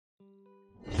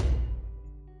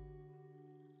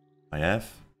Maiev?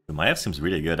 The Maiev seems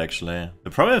really good actually. The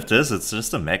problem with this, it's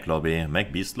just a Mech lobby,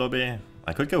 Mech Beast lobby.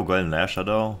 I could go Golden Lasher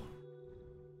though.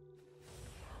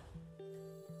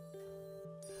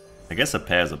 I guess a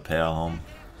pair is a pair home.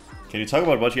 Can you talk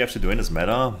about what you have to do in this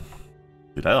meta?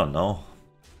 Dude, I don't know.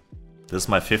 This is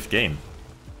my 5th game.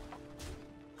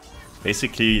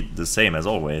 Basically the same as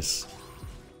always.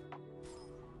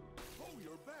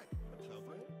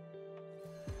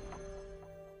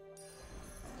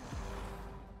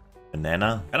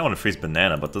 Banana? I don't want to freeze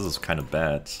banana, but this is kind of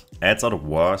bad. Ads are the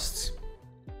worst.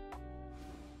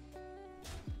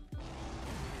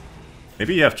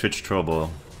 Maybe you have Twitch Turbo.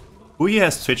 Who here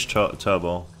has Twitch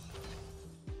Turbo?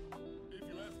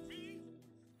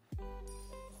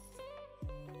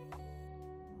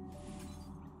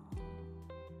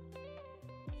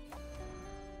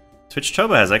 Twitch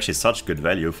Turbo has actually such good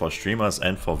value for streamers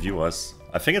and for viewers.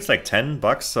 I think it's like 10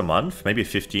 bucks a month, maybe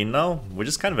 15 now, which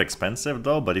is kind of expensive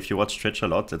though, but if you watch Twitch a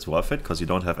lot, it's worth it because you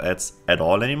don't have ads at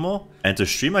all anymore. And the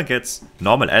streamer gets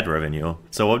normal ad revenue.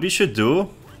 So what we should do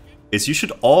is you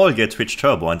should all get Twitch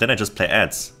Turbo and then I just play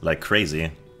ads like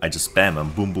crazy. I just spam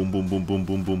them, boom, boom, boom, boom, boom,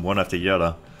 boom, boom, one after the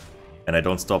other. And I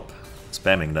don't stop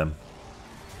spamming them.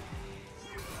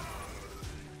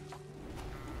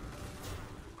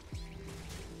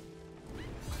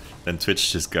 Then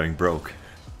Twitch just going broke.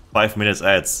 5 minutes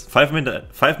ads. 5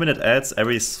 minute ads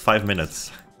every 5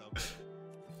 minutes.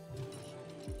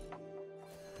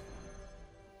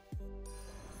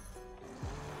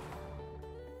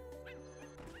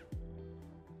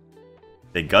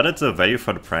 They got it the value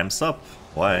for the Prime sub?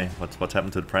 Why? What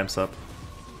happened to the Prime sub?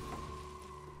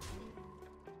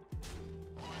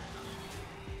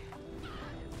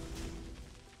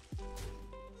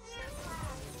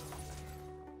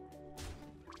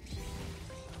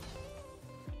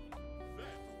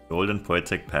 Golden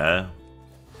Poetic Pearl.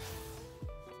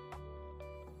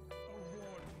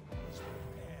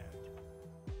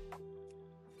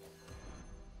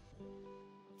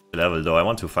 Level though, I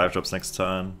want 2 5-drops next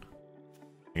turn.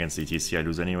 Against ETC I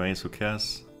lose anyways, who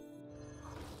cares?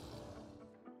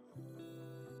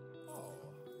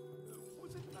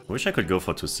 I wish I could go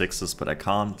for 2 6s, but I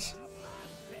can't.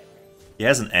 He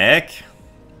has an egg?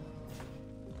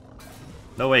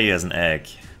 No way he has an egg.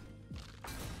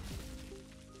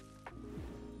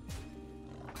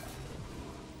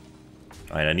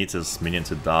 Alright, I need this minion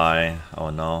to die. Oh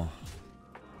no.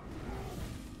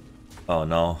 Oh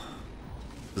no.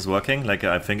 Is this working like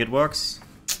I think it works?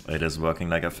 It is working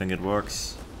like I think it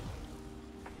works.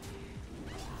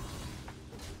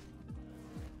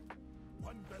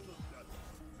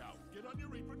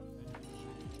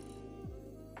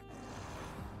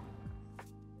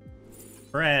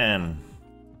 Brann.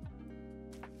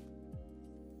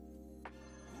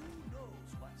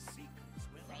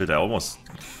 Dude, I almost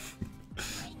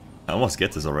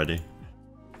get this already.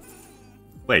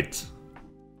 Wait.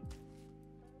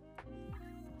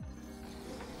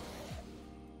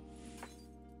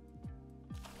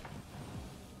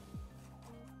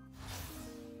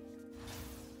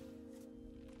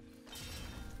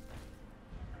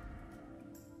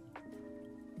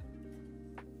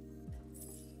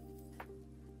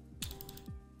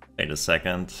 Wait a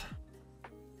second.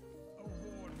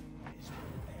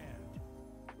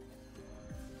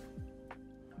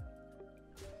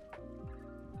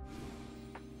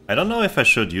 I don't know if I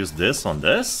should use this on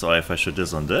this, or if I should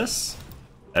this on this.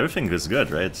 Everything is good,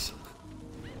 right?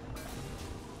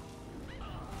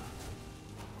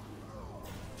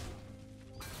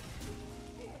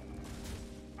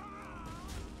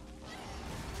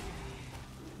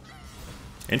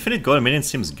 Infinite Gold Minion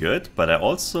seems good, but I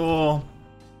also...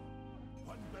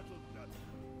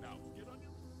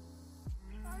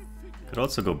 could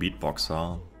also go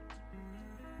Beatboxer,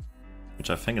 which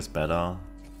I think is better.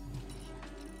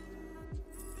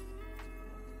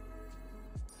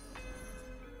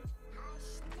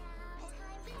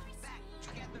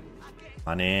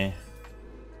 Money.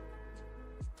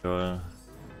 Cool.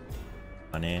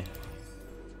 Money.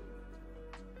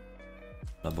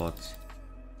 Labot.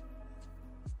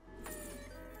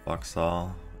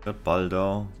 Boxer. Good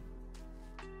Baldo.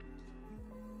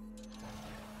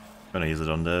 Gonna use it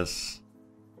on this.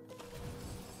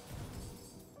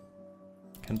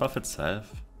 Can buff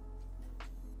itself.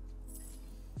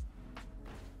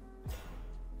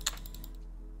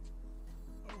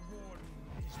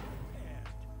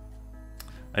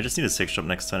 I just need a 6-drop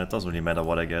next turn, it doesn't really matter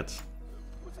what I get.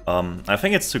 I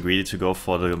think it's too greedy to go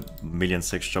for the million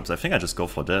 6-drops. I think I just go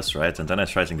for this, right? And then I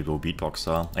try to go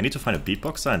Beatboxer. I need to find a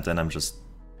Beatboxer and then I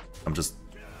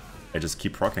just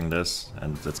keep rocking this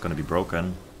and it's gonna be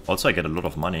broken. Also I get a lot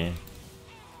of money.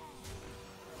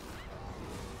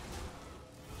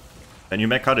 The new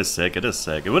Mech card is sick, it is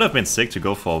sick. It would have been sick to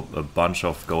go for a bunch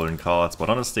of golden cards, but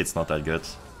honestly it's not that good.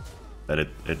 That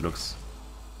it looks.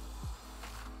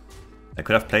 I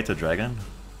could have played the dragon.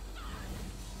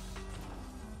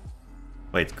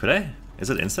 Wait, could I? Is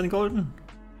it instant golden?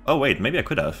 Oh wait, maybe I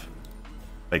could have.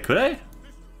 Wait, could I?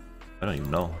 I don't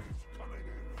even know.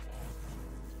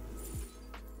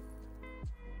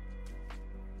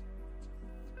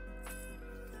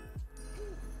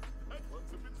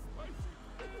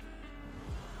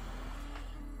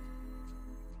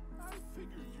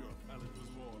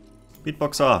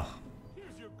 Beatboxer!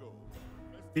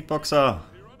 Beatboxer!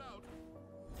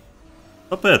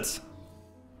 Stop it!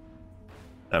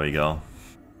 There we go.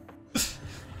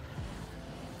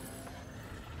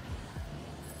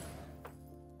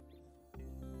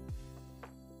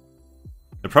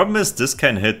 The problem is this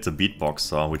can hit the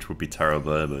Beatboxer, which would be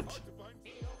terrible, but...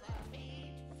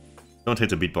 Don't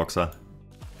hit the Beatboxer.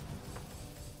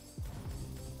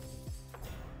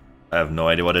 I have no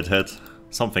idea what it hit.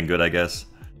 Something good, I guess.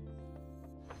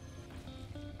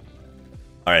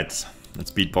 Alright,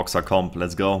 let's Beatboxer comp,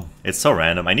 let's go. It's so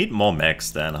random, I need more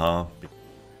mechs then, huh?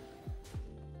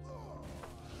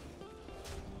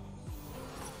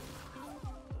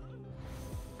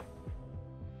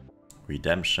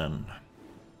 Redemption.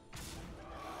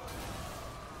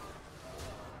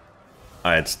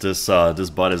 Alright, this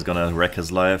bot is gonna wreck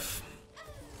his life.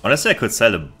 Honestly, I could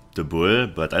sell the bull,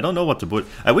 but I don't know what the bull...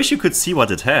 I wish you could see what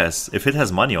it has, if it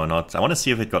has money or not. I want to see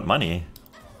if it got money.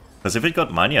 Because if it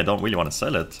got money, I don't really want to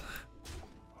sell it.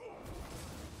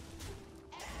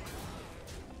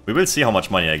 We will see how much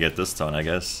money I get this turn, I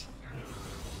guess.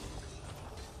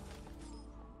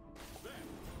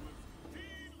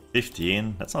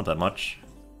 $15, that's not that much.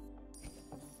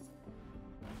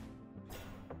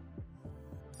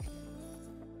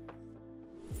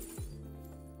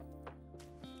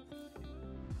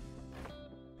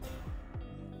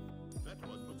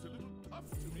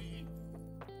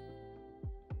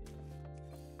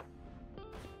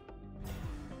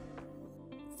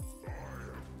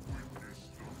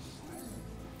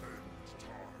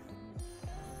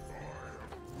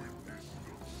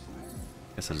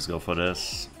 Guess I'll just go for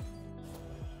this.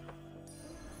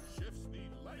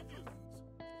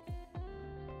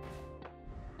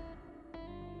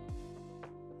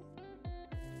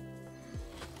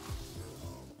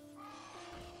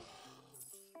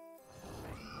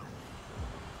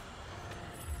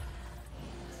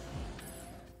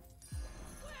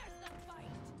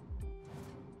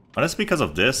 Honestly, because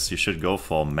of this, you should go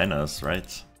for Menace,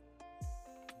 right?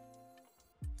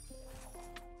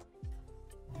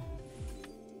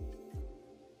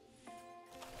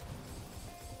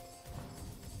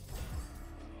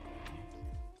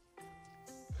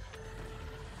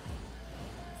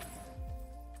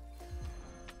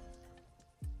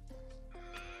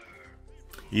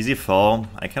 Easy 4.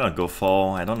 I cannot go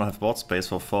 4. I don't have board space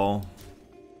for 4.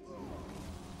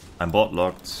 I'm board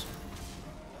locked.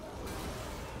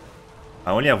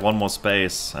 I only have one more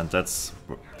space, and that's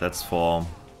for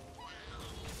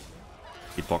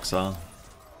Beatboxer.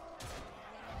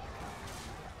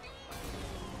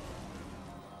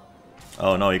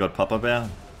 Oh no, he got Papa Bear.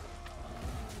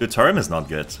 Dude, Term is not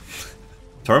good.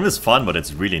 Term is fun, but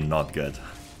it's really not good.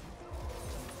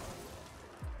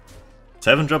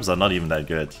 7 drops are not even that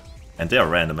good, and they are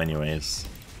random anyways.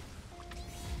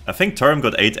 I think Term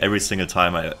got 8 every single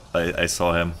time I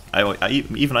saw him.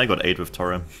 Even I got 8 with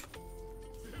Term.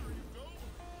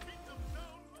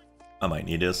 I might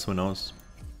need this, who knows.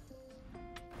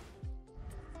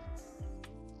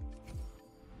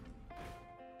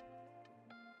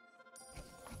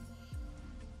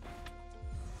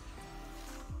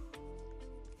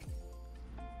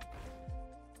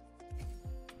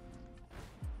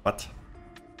 What?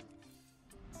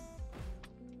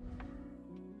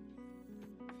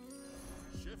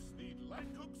 Chefs need line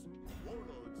cooks,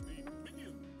 warlords need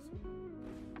minions.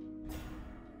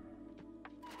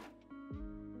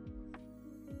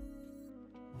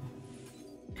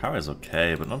 Car is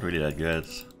okay, but not really that good.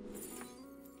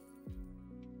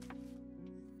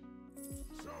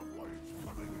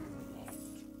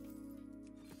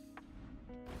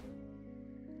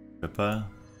 Kripparrian.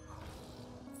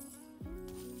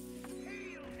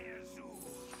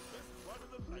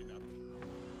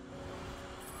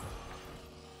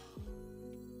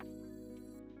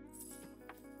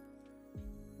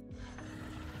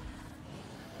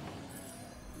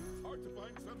 Hard to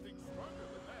find something stronger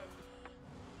than that.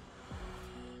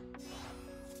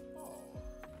 Oh,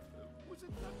 was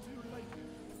it not too late?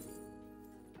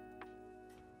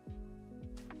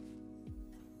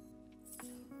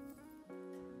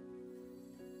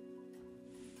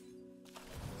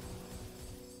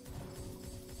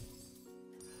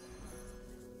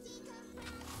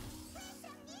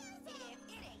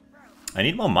 I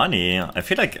need more money. I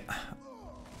feel like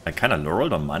I kind of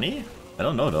low-rolled on money? I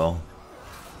don't know though.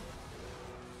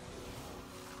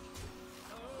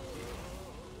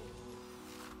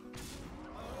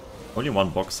 Only one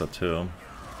boxer too.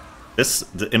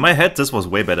 In my head, this was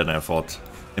way better than I thought.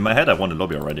 In my head, I won the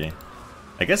lobby already.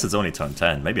 I guess it's only turn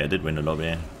 10. Maybe I did win the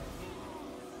lobby.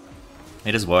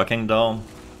 It is working though.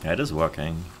 Yeah, it is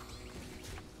working.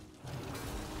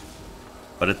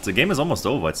 But the game is almost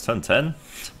over. It's turn 10.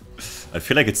 I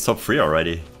feel like it's top 3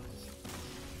 already.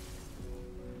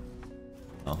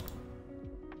 Oh.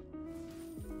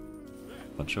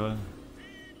 Not sure.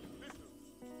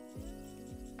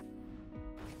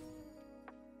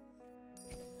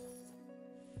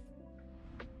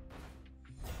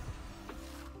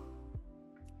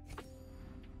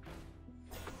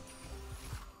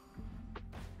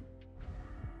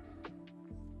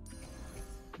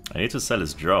 I need to sell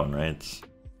his drone, right?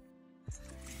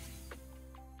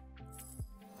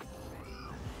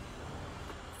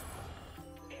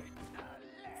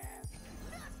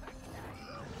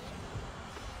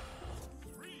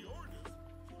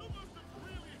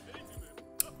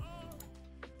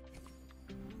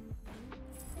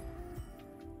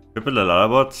 Triple the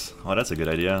Lalabot? Oh, that's a good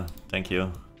idea. Thank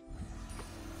you.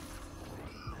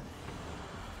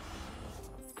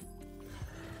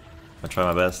 I'll try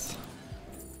my best.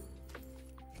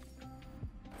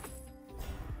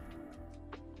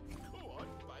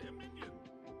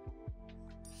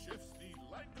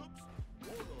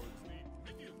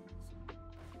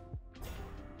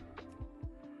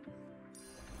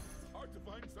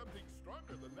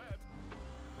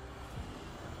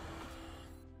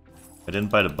 I didn't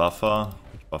buy the buffer.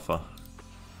 Which buffer?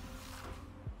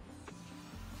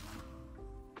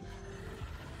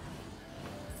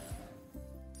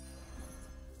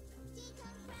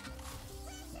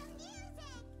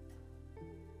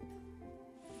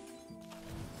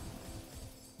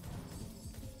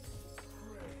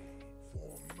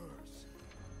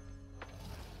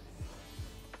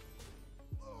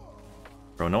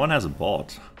 Bro, no one has a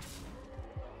board.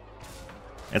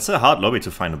 It's a hard lobby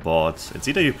to find a board. It's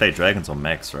either you play dragons or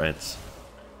mechs, right?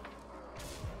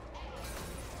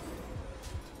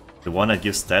 The one that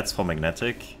gives stats for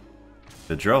magnetic.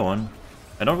 The drone.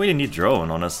 I don't really need drone,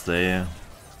 honestly.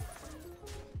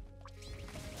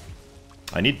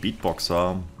 I need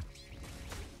beatboxer.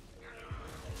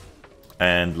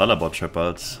 And lullabot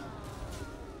triples.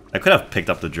 I could have picked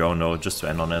up the drone though, just to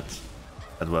end on it.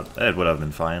 It would have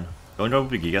been fine. Going over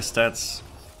the giga stats.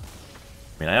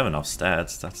 I mean, I have enough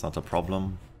stats, that's not a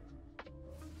problem.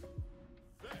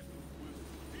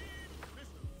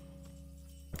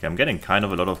 Okay, I'm getting kind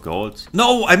of a lot of gold.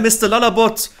 No, I missed the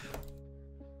lullabot!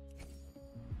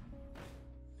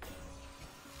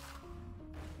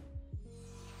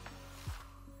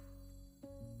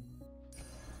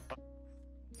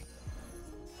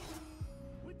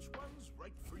 Which one's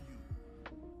right for you?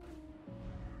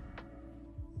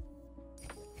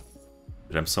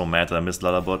 Dude, I'm so mad that I missed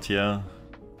lullabot here.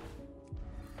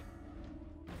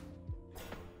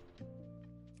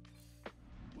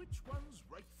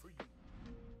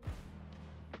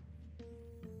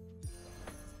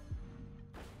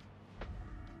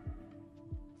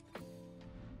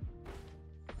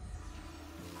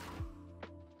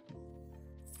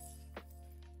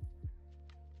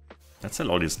 Let's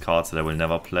sell all these cards that I will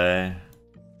never play.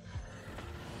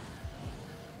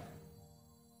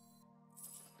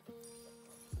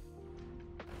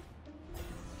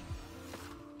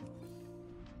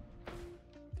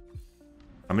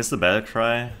 I missed the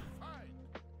Battlecry.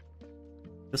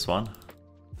 This one.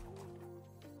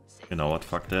 You know what,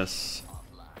 fuck this.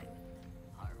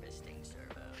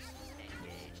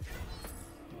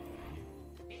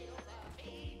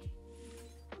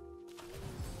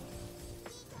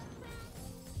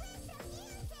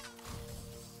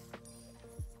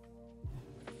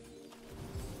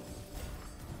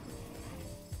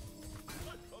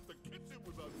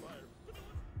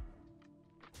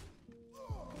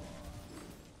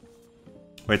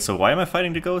 Wait, so why am I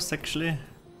fighting the ghost actually?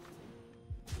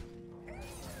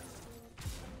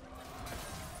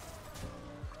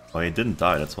 Oh, he didn't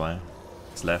die, that's why.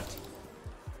 He's left.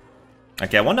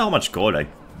 Okay, I wonder how much gold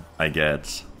I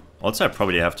get. Also, I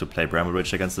probably have to play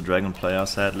Bramblebridge against the dragon player,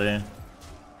 sadly.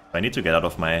 I need to get out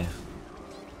of my...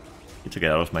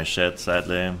 shit,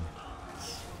 sadly.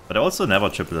 But I also never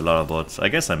tripled a lullabot. I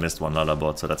guess I missed one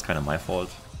lullabot, so that's kind of my fault.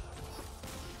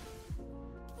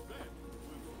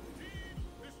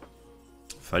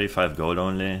 $35 gold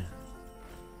only.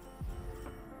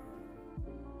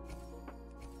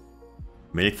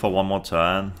 Milk for one more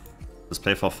turn. Just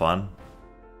play for fun.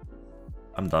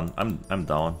 I'm done. I'm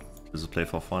down. Just play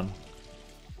for fun.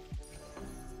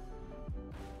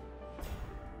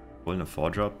 Pulling a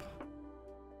 4-drop.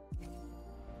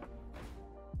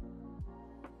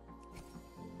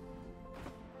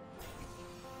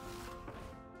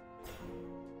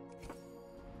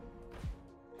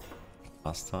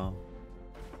 Faster.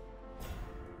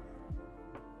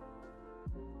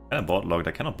 And a board locked,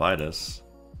 I cannot buy this.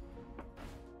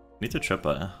 Need to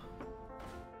triple. Hey,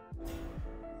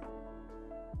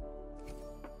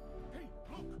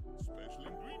 look! Special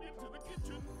ingredient to the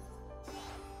kitchen.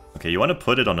 Okay, you want to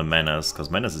put it on the Menace, because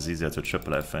Menace is easier to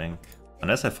triple, I think.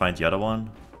 Unless I find the other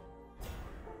one.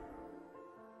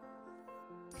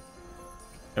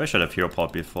 Maybe I should have Hero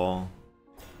Pod before.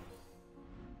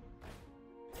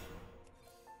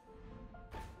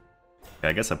 Okay,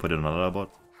 I guess I put it on another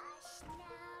bot.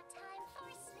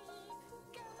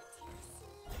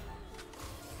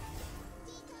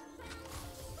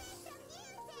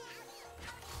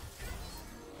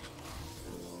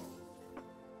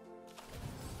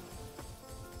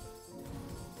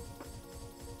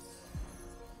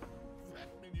 That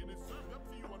minion is served up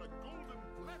for you on a golden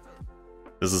platter.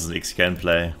 This is an X-Scan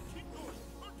play.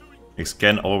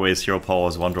 X-Scan always hero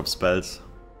powers 1-drop spells.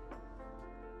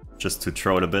 Just to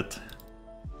troll a bit.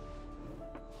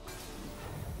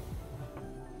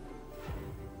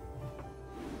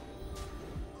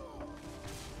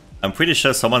 I'm pretty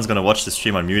sure someone's gonna watch the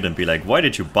stream on mute and be like, why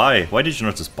did you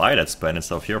not just buy that spell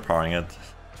instead of hero powering it?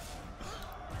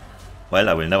 Well,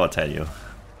 I will never tell you.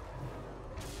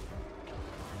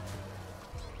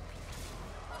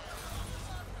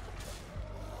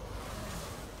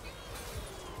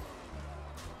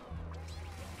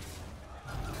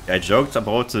 I joked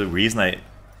about the reason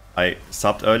I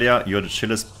subbed earlier. You're the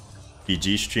chillest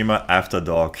PG streamer after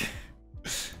Dog.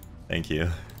 Thank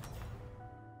you.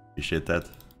 Appreciate that.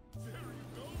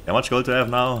 How much gold do I have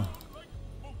now?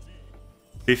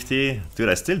 50? Dude,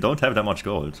 I still don't have that much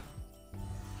gold.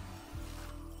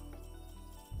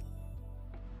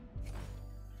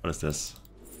 What is this?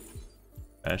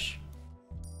 Ash?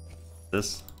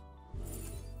 This?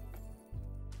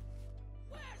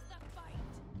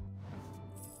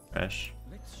 Ash?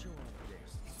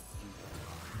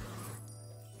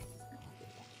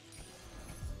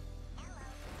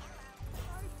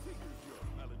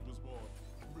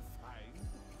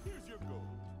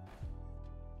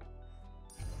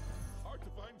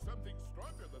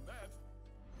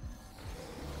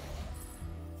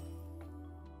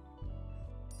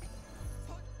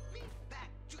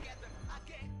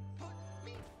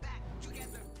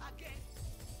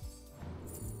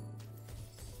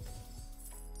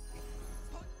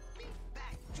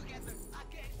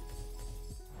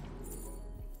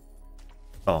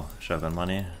 Oh, should have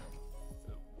money.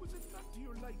 Was it not to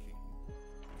your liking?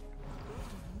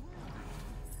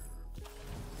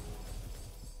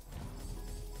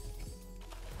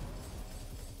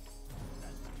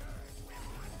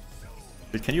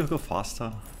 Dude, can you go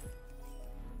faster?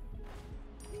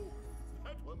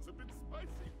 That one's a bit spicy.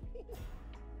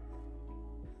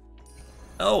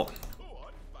 Oh! Go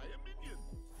on, buy a minion.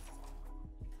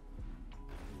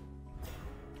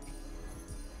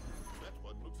 That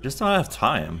one looks Just don't have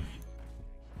time.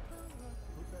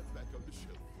 Put that back on the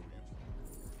shelf for you.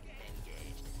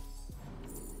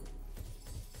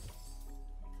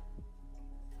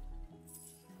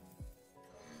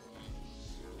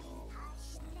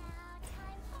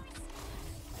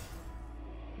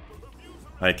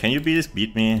 Alright, can you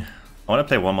beat me? I wanna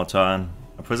play one more turn.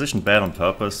 I positioned bad on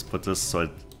purpose, put this so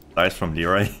it dies from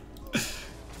Leroy.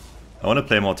 I wanna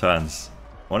play more turns.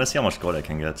 I wanna see how much gold I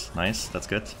can get. Nice, that's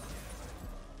good.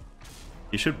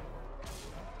 He should...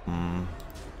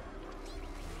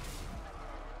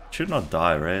 Should not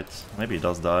die, right? Maybe he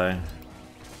does die.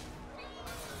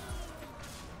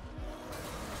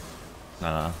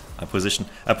 Nah, I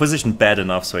positioned bad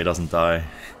enough so he doesn't die.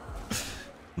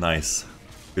 Nice.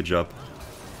 Good job.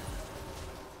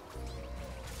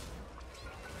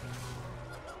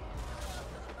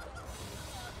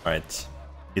 Alright.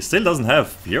 He still doesn't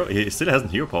have hero, he still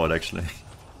hasn't hero powered actually.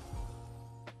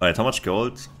 Alright, how much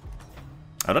gold?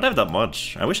 I don't have that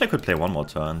much. I wish I could play one more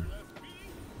turn.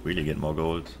 Really get more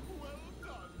gold.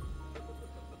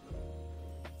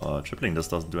 Tripling this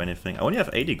doesn't do anything. I only have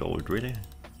 80 gold, really?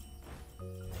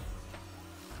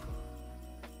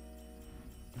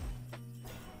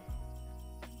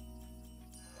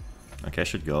 Okay, I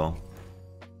should go.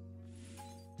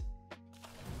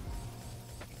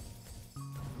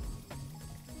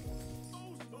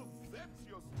 So that's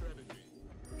your strategy.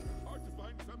 Hard to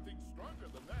find something stronger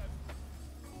than that.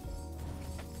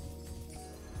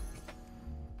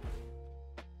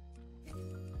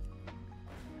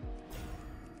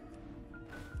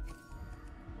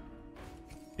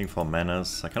 Looking for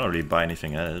manas. I cannot really buy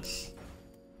anything else.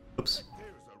 Oops.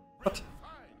 What?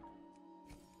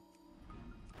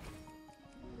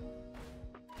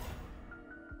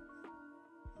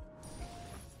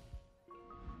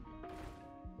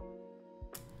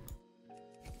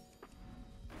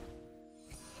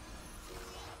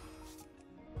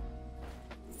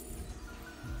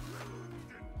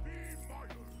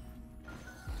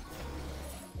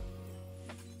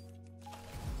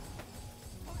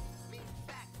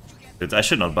 Dude, I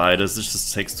should not buy this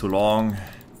just takes too long.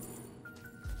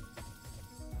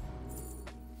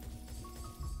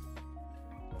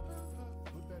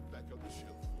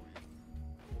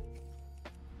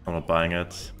 I'm not buying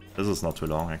it. This is not too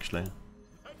long actually.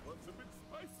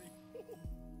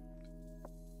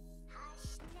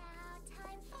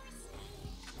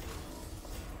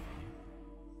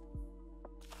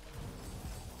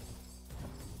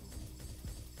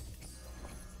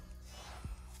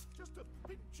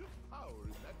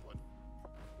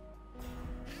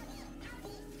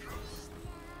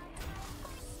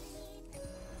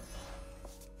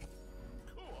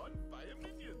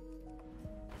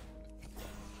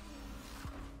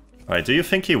 Alright, do you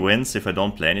think he wins if I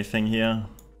don't play anything here?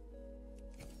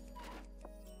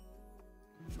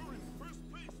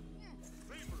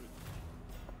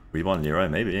 We won Leroy,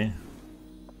 maybe.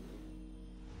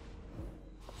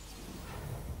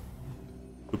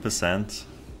 2%.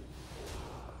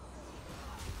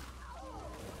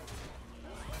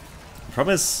 The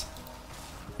problem is,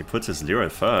 he puts his Leroy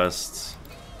first.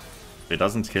 He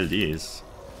doesn't kill these.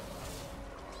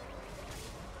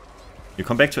 You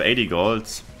come back to 80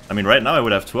 gold. I mean, right now I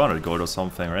would have 200 gold or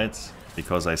something, right?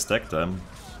 Because I stacked them.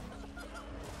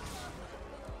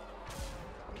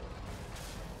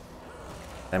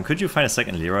 Damn, could you find a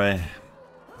second Leroy?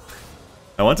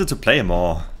 I wanted to play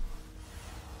more.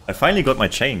 I finally got my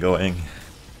chain going.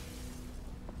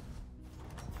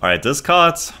 Alright, this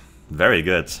card, very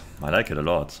good. I like it a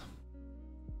lot.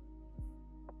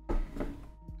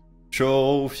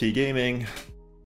 Trophy gaming.